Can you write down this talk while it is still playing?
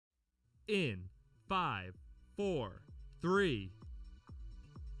in 5, 4, 3.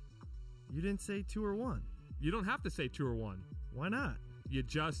 You didn't say 2 or 1. You don't have to say 2 or 1. Why not? You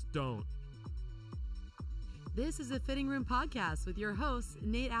just don't. This is the Fitting Room Podcast with your hosts,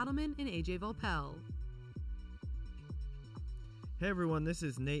 Nate Adelman and AJ Volpel. Hey everyone, this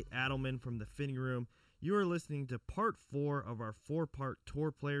is Nate Adelman from the Fitting Room. You are listening to part 4 of our 4-part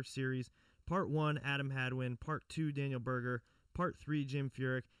Tour Player series. Part 1, Adam Hadwin. Part 2, Daniel Berger. Part 3, Jim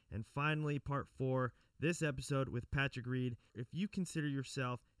Furyk. And finally, Part 4, this episode with Patrick Reed. If you consider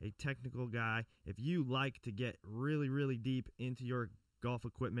yourself a technical guy, if you like to get really, really deep into your golf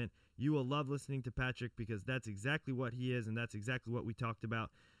equipment, you will love listening to Patrick because that's exactly what he is and that's exactly what we talked about.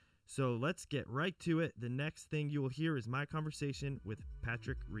 So let's get right to it. The next thing you will hear is my conversation with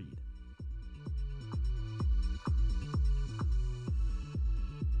Patrick Reed.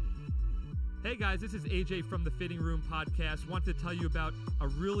 Hey guys, this is AJ from the Fitting Room Podcast. Want to tell you about a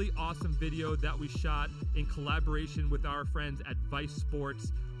really awesome video that we shot in collaboration with our friends at Vice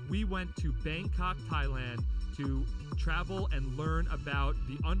Sports. We went to Bangkok, Thailand to travel and learn about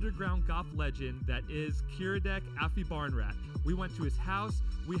the underground golf legend that is Kiradech Aphibarnrat. We went to his house.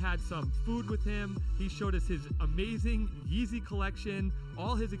 We had some food with him. He showed us his amazing Yeezy collection,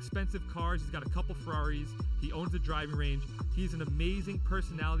 all his expensive cars. He's got a couple Ferraris. He owns a driving range. He's an amazing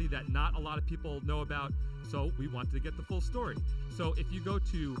personality that not a lot of people know about. So we wanted to get the full story. So if you go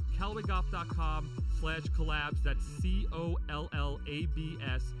to CallawayGolf.com/collabs, that's COLLABS,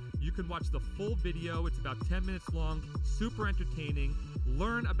 you can watch the full video. It's about 10 minutes long, super entertaining.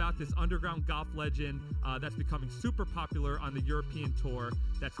 Learn about this underground golf legend that's becoming super popular on the European tour.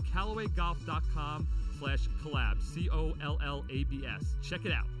 That's CallawayGolf.com/collabs, COLLABS. Check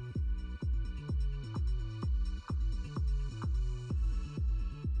it out.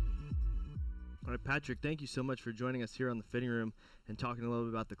 All right, Patrick, thank you so much for joining us here on the Fitting Room and talking a little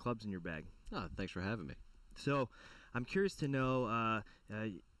bit about the clubs in your bag. Oh, thanks for having me. So I'm curious to know,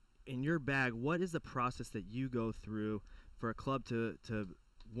 in your bag, what is the process that you go through for a club to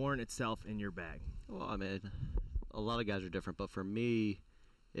warrant itself in your bag? Well, I mean, a lot of guys are different, but for me,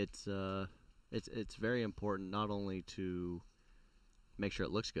 it's very important not only to make sure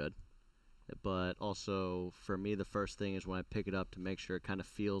it looks good, but also for me the first thing is when I pick it up to make sure it kind of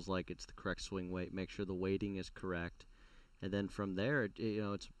feels like it's the correct swing weight, make sure the weighting is correct, and then from there,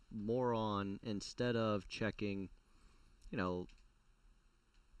 it's more on, instead of checking,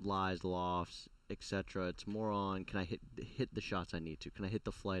 lies, lofts, etc. It's more on, can I hit the shots I need to? Can I hit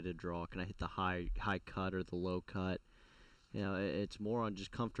the flighted draw? Can I hit the high cut or the low cut? It's more on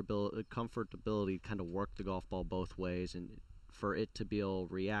just comfortability, kind of work the golf ball both ways, and for it to be able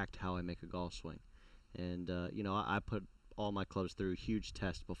to react how I make a golf swing. And I put all my clubs through huge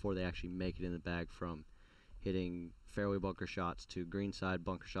tests before they actually make it in the bag, from hitting fairway bunker shots to greenside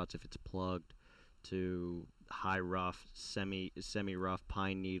bunker shots if it's plugged, to high rough, semi rough,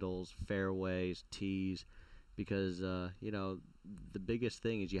 pine needles, fairways, tees, because the biggest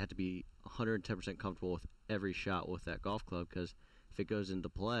thing is you have to be 110% comfortable with every shot with that golf club, because if it goes into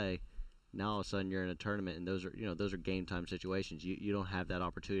play, now all of a sudden you're in a tournament and those are game time situations. You don't have that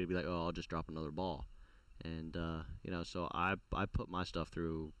opportunity to be like, oh, I'll just drop another ball, and so I put my stuff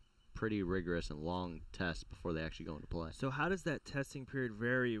through pretty rigorous and long tests before they actually go into play. So how does that testing period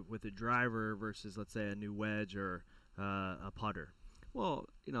vary with a driver versus, let's say, a new wedge or a putter? Well,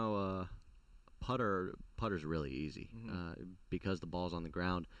 putter's really easy. Mm-hmm. Because the ball's on the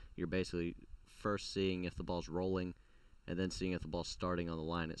ground. You're basically first seeing if the ball's rolling, and then seeing if the ball's starting on the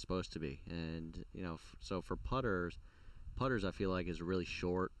line it's supposed to be. And so for putters I feel like is a really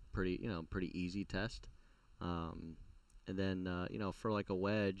short, pretty easy test. And then for like a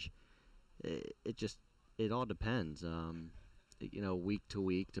wedge, it all depends. Week to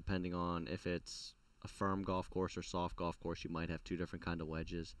week, depending on if it's a firm golf course or soft golf course, you might have two different kind of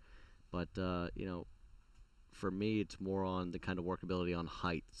wedges. But for me, it's more on the kind of workability on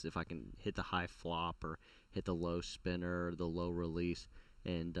heights. If I can hit the high flop or hit the low spinner, or the low release,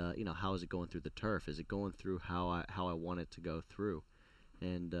 and how is it going through the turf? Is it going through how I want it to go through?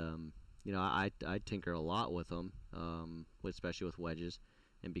 And I tinker a lot with them, especially with wedges.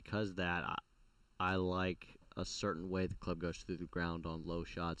 And because of that, I like a certain way the club goes through the ground on low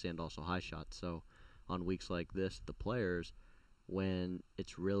shots and also high shots. So on weeks like this, the players, when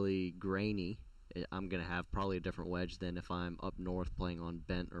it's really grainy, I'm going to have probably a different wedge than if I'm up north playing on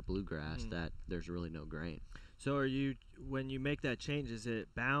bent or bluegrass that there's really no grain. So when you make that change, is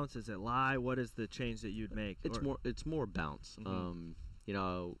it bounce, is it lie? What is the change that you'd make? It's more bounce.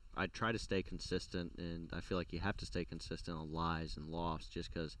 I try to stay consistent, and I feel like you have to stay consistent on lies and lofts,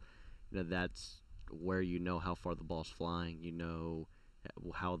 just because that's where how far the ball's flying.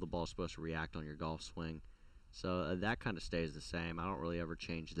 how the ball's supposed to react on your golf swing. So that kind of stays the same. I don't really ever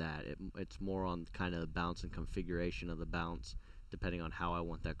change that. It's more on kind of the bounce and configuration of the bounce, depending on how I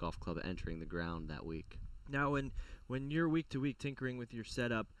want that golf club entering the ground that week. Now, when you're week to week tinkering with your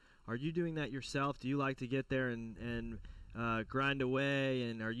setup, are you doing that yourself? Do you like to get there and grind away,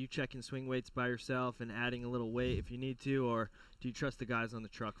 and are you checking swing weights by yourself and adding a little weight if you need to, or do you trust the guys on the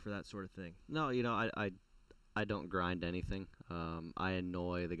truck for that sort of thing? No, I don't grind anything. I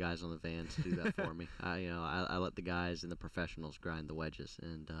annoy the guys on the vans to do that for me. I let the guys and the professionals grind the wedges,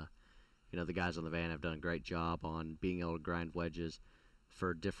 and the guys on the van have done a great job on being able to grind wedges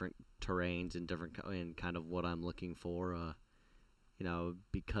for different terrains and kind of what I'm looking for.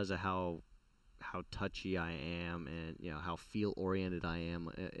 Because of how touchy I am, and how feel oriented I am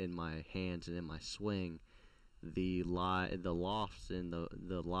in my hands and in my swing, the lofts and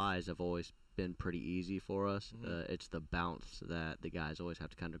the lies have always been pretty easy for us. It's the bounce that the guys always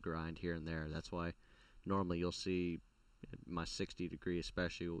have to kind of grind here and there. That's why normally you'll see my 60 degree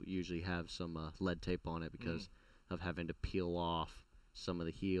especially will usually have some lead tape on it because of having to peel off some of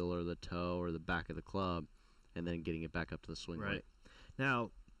the heel or the toe or the back of the club and then getting it back up to the swing weight.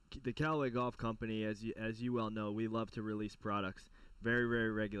 Now, the Callaway Golf Company, as you well know, we love to release products very, very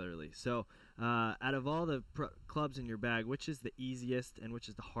regularly. So out of all the clubs in your bag, which is the easiest and which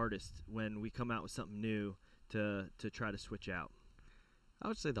is the hardest when we come out with something new to try to switch out? I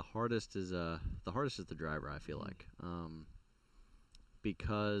would say the hardest is the driver, I feel like,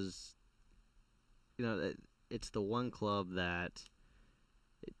 because it's the one club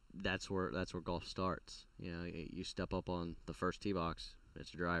that's where golf starts. You step up on the first tee box,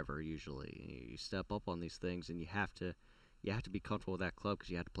 it's a driver usually. You step up on these things, and you have to be comfortable with that club because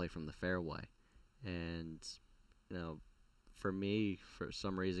you have to play from the fairway. And for me, for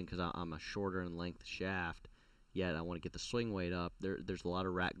some reason, because I'm a shorter in length shaft, yet I want to get the swing weight up. There's a lot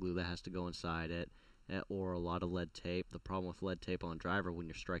of rat glue that has to go inside it, or a lot of lead tape. The problem with lead tape on a driver, when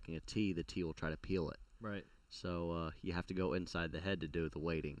you're striking a tee, the tee will try to peel it. Right. So you have to go inside the head to do the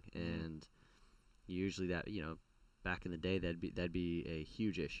weighting, and usually that back in the day that'd be a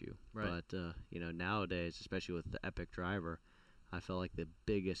huge issue. Right. But nowadays, especially with the Epic driver, I felt like the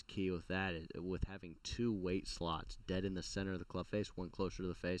biggest key with that is with having two weight slots dead in the center of the club face, one closer to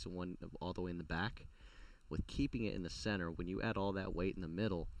the face and one all the way in the back. With keeping it in the center, when you add all that weight in the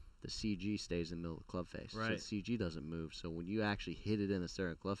middle, the CG stays in the middle of the club face. Right. So the CG doesn't move. So when you actually hit it in the center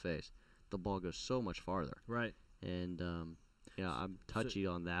of the club face, the ball goes so much farther. Right. And I'm touchy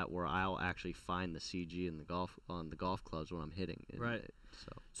on that, where I'll actually find the CG in the golf clubs when I'm hitting. Right.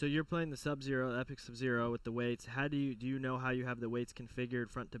 So you're playing the Sub-Zero, Epic Sub-Zero with the weights. How do you know how you have the weights configured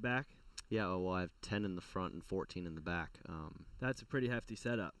front to back? Yeah, well, I have 10 in the front and 14 in the back. That's a pretty hefty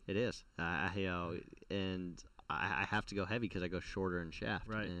setup. It is. And I have to go heavy because I go shorter in shaft.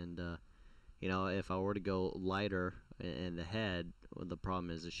 Right. And if I were to go lighter in the head, well, the problem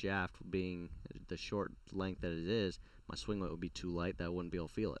is the shaft being the short length that it is, my swing weight would be too light that I wouldn't be able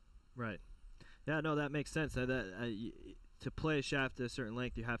to feel it. Right. Yeah, no, that makes sense. To play a shaft at a certain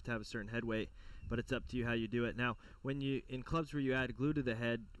length, you have to have a certain head weight, but it's up to you how you do it. Now, in clubs where you add glue to the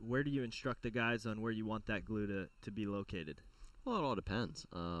head, where do you instruct the guys on where you want that glue to be located? Well, it all depends.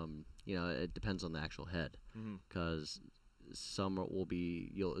 It depends on the actual head, because some will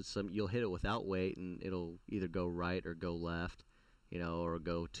be you'll hit it without weight and it'll either go right or go left, or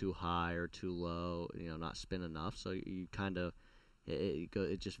go too high or too low, not spin enough. So you kind of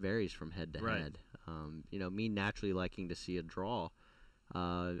it just varies from head to head. Me naturally liking to see a draw.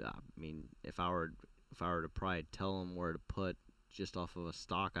 I mean, if I were to probably tell them where to put just off of a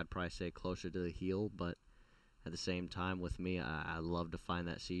stock, I'd probably say closer to the heel. But at the same time, with me, I love to find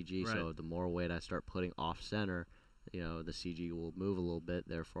that CG. Right. So the more weight I start putting off center, the CG will move a little bit.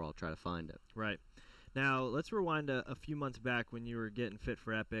 Therefore, I'll try to find it. Right. Now, let's rewind a few months back when you were getting fit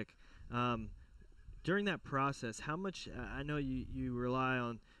for Epic. During that process, how much, I know you rely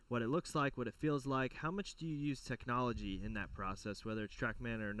on what it looks like, what it feels like. How much do you use technology in that process, whether it's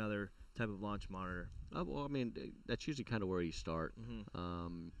TrackMan or another type of launch monitor? Well, I mean, that's usually kind of where you start.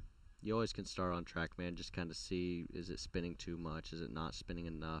 You always can start on TrackMan, just kind of see, is it spinning too much? Is it not spinning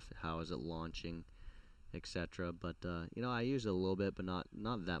enough? How is it launching, etc. But, I use it a little bit, but not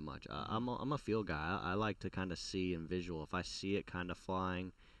that much. I'm a feel guy. I like to kind of see and visual. If I see it kind of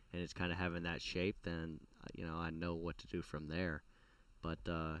flying and it's kind of having that shape, then, I know what to do from there. But,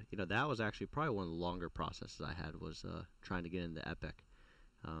 that was actually probably one of the longer processes I had was trying to get into Epic,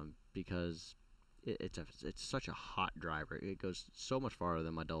 because it's such a hot driver. It goes so much farther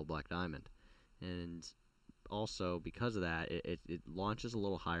than my double black diamond. And also because of that, it launches a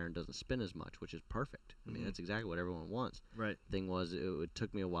little higher and doesn't spin as much, which is perfect. I mean, that's exactly what everyone wants. Right. Thing was, it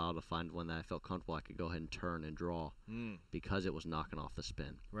took me a while to find one that I felt comfortable I could go ahead and turn and draw because it was knocking off the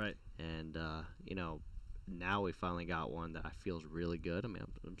spin. Right. And now we finally got one that I feel is really good. I mean,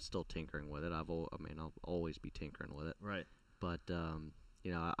 I'm still tinkering with it. I'll always be tinkering with it. Right. But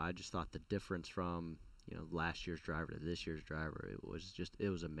I just thought the difference from last year's driver to this year's driver, it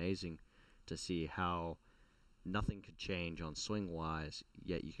was amazing to see how nothing could change on swing wise,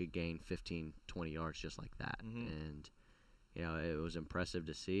 yet you could gain 15, 20 yards just like that. And it was impressive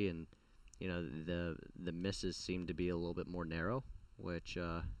to see. And the misses seemed to be a little bit more narrow, which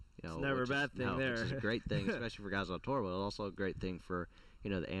it's never a bad thing there. Which is a great thing, especially for guys on tour, but also a great thing for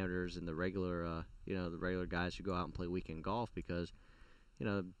the amateurs and the regular the regular guys who go out and play weekend golf, because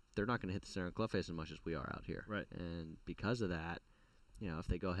they're not going to hit the center of the club face as much as we are out here. Right. And because of that, if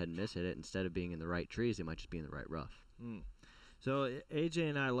they go ahead and miss hit it, instead of being in the right trees, they might just be in the right rough. So AJ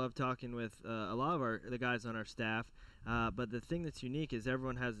and I love talking with a lot of the guys on our staff, but the thing that's unique is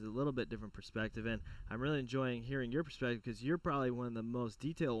everyone has a little bit different perspective, and I'm really enjoying hearing your perspective because you're probably one of the most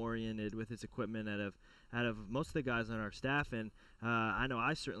detail-oriented with this equipment out of most of the guys on our staff, and I know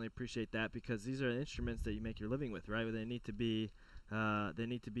I certainly appreciate that because these are instruments that you make your living with, right? They need to be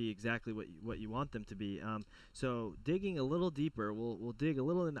exactly what you want them to be. So digging a little deeper, we'll dig a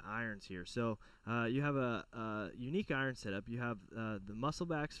little into irons here. So you have a unique iron setup. You have the muscle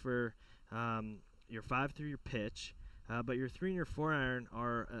backs for your 5 through your pitch, but your 3 and your 4 iron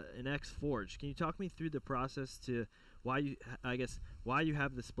are an X Forge. Can you talk me through the process to why you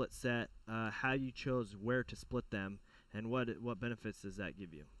have the split set, how you chose where to split them, and what benefits does that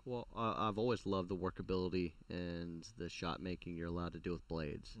give you? Well, I've always loved the workability and the shot making you're allowed to do with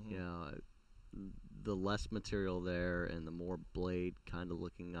blades. The less material there and the more blade kind of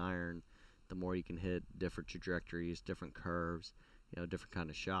looking iron, the more you can hit different trajectories, different curves, different kind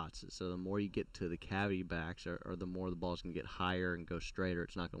of shots. So the more you get to the cavity backs, or the more the ball's going to get higher and go straighter.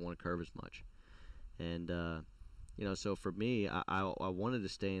 It's not going to want to curve as much. And so for me, I wanted to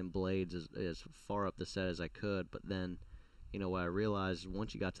stay in blades as far up the set as I could, but then, what I realized,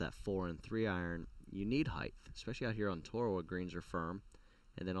 once you got to that 4 and 3 iron, you need height, especially out here on tour where greens are firm,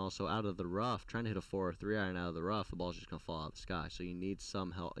 and then also out of the rough, trying to hit a 4 or 3 iron out of the rough, the ball's just going to fall out of the sky, so you need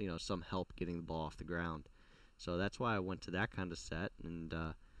some help getting the ball off the ground. So that's why I went to that kind of set, and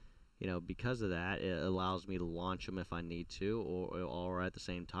because of that, it allows me to launch them if I need to, or at the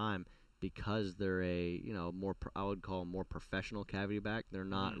same time, because they're I would call them more professional cavity back. They're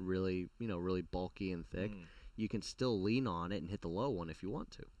not really, really bulky and thick. You can still lean on it and hit the low one if you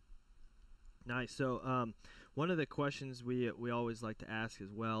want to. Nice. So one of the questions we always like to ask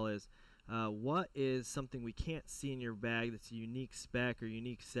as well is, what is something we can't see in your bag that's a unique spec or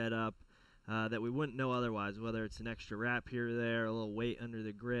unique setup that we wouldn't know otherwise, whether it's an extra wrap here or there, a little weight under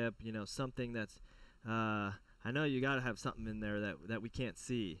the grip, something that's I know you got to have something in there that we can't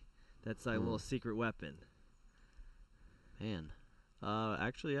see. That's like a little secret weapon. Man,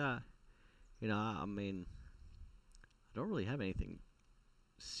 actually, I mean, I don't really have anything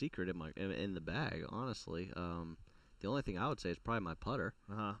secret in the bag, honestly. The only thing I would say is probably my putter.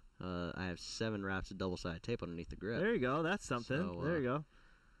 I have 7 wraps of double-sided tape underneath the grip. There you go. That's something. So, there you go.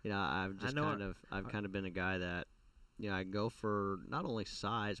 I've kind of been a guy that, I go for not only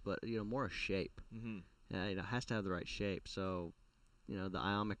size but more a shape. It has to have the right shape. So, the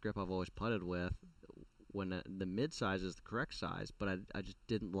Ionic grip I've always putted with, when the mid size is the correct size, but I just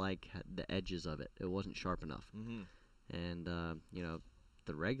didn't like the edges of it. It wasn't sharp enough. And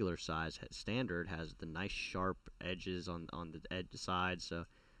the regular size standard has the nice sharp edges on the edge side. So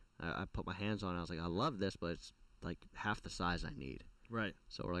I put my hands on it. I was like, I love this, but it's like half the size I need. Right.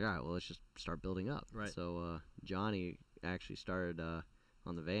 So we're like, all right, well, let's just start building up. Right. So Johnny actually started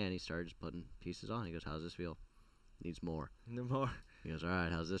on the van. He started just putting pieces on. He goes, how's this feel? Needs more. No more. He goes, all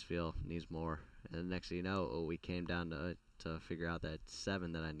right, how's this feel? Needs more. And the next thing you know, we came down to figure out that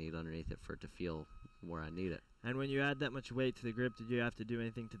 7 that I need underneath it for it to feel where I need it. And when you add that much weight to the grip, did you have to do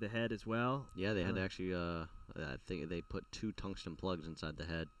anything to the head as well? Yeah, they had to actually, I think they put 2 tungsten plugs inside the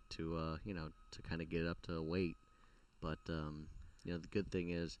head to kind of get it up to weight. But, the good thing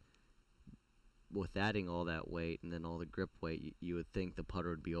is, with adding all that weight and then all the grip weight, you would think the putter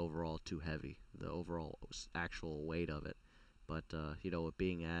would be overall too heavy, the overall actual weight of it. But, with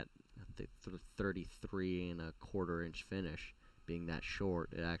being at the 33.25 inch finish, being that short,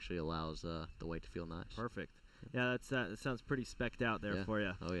 it actually allows the weight to feel nice. Perfect. Yeah, that sounds pretty specced out there for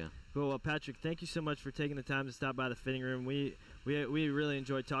you. Oh, yeah. Cool. Well, Patrick, thank you so much for taking the time to stop by the fitting room. We really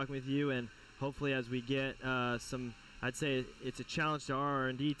enjoyed talking with you, and hopefully as we get I'd say it's a challenge to our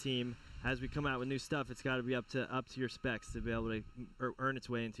R&D team as we come out with new stuff, it's got to be up to your specs to be able to earn its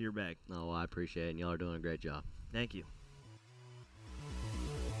way into your bag. Oh, well, I appreciate it, and y'all are doing a great job. Thank you.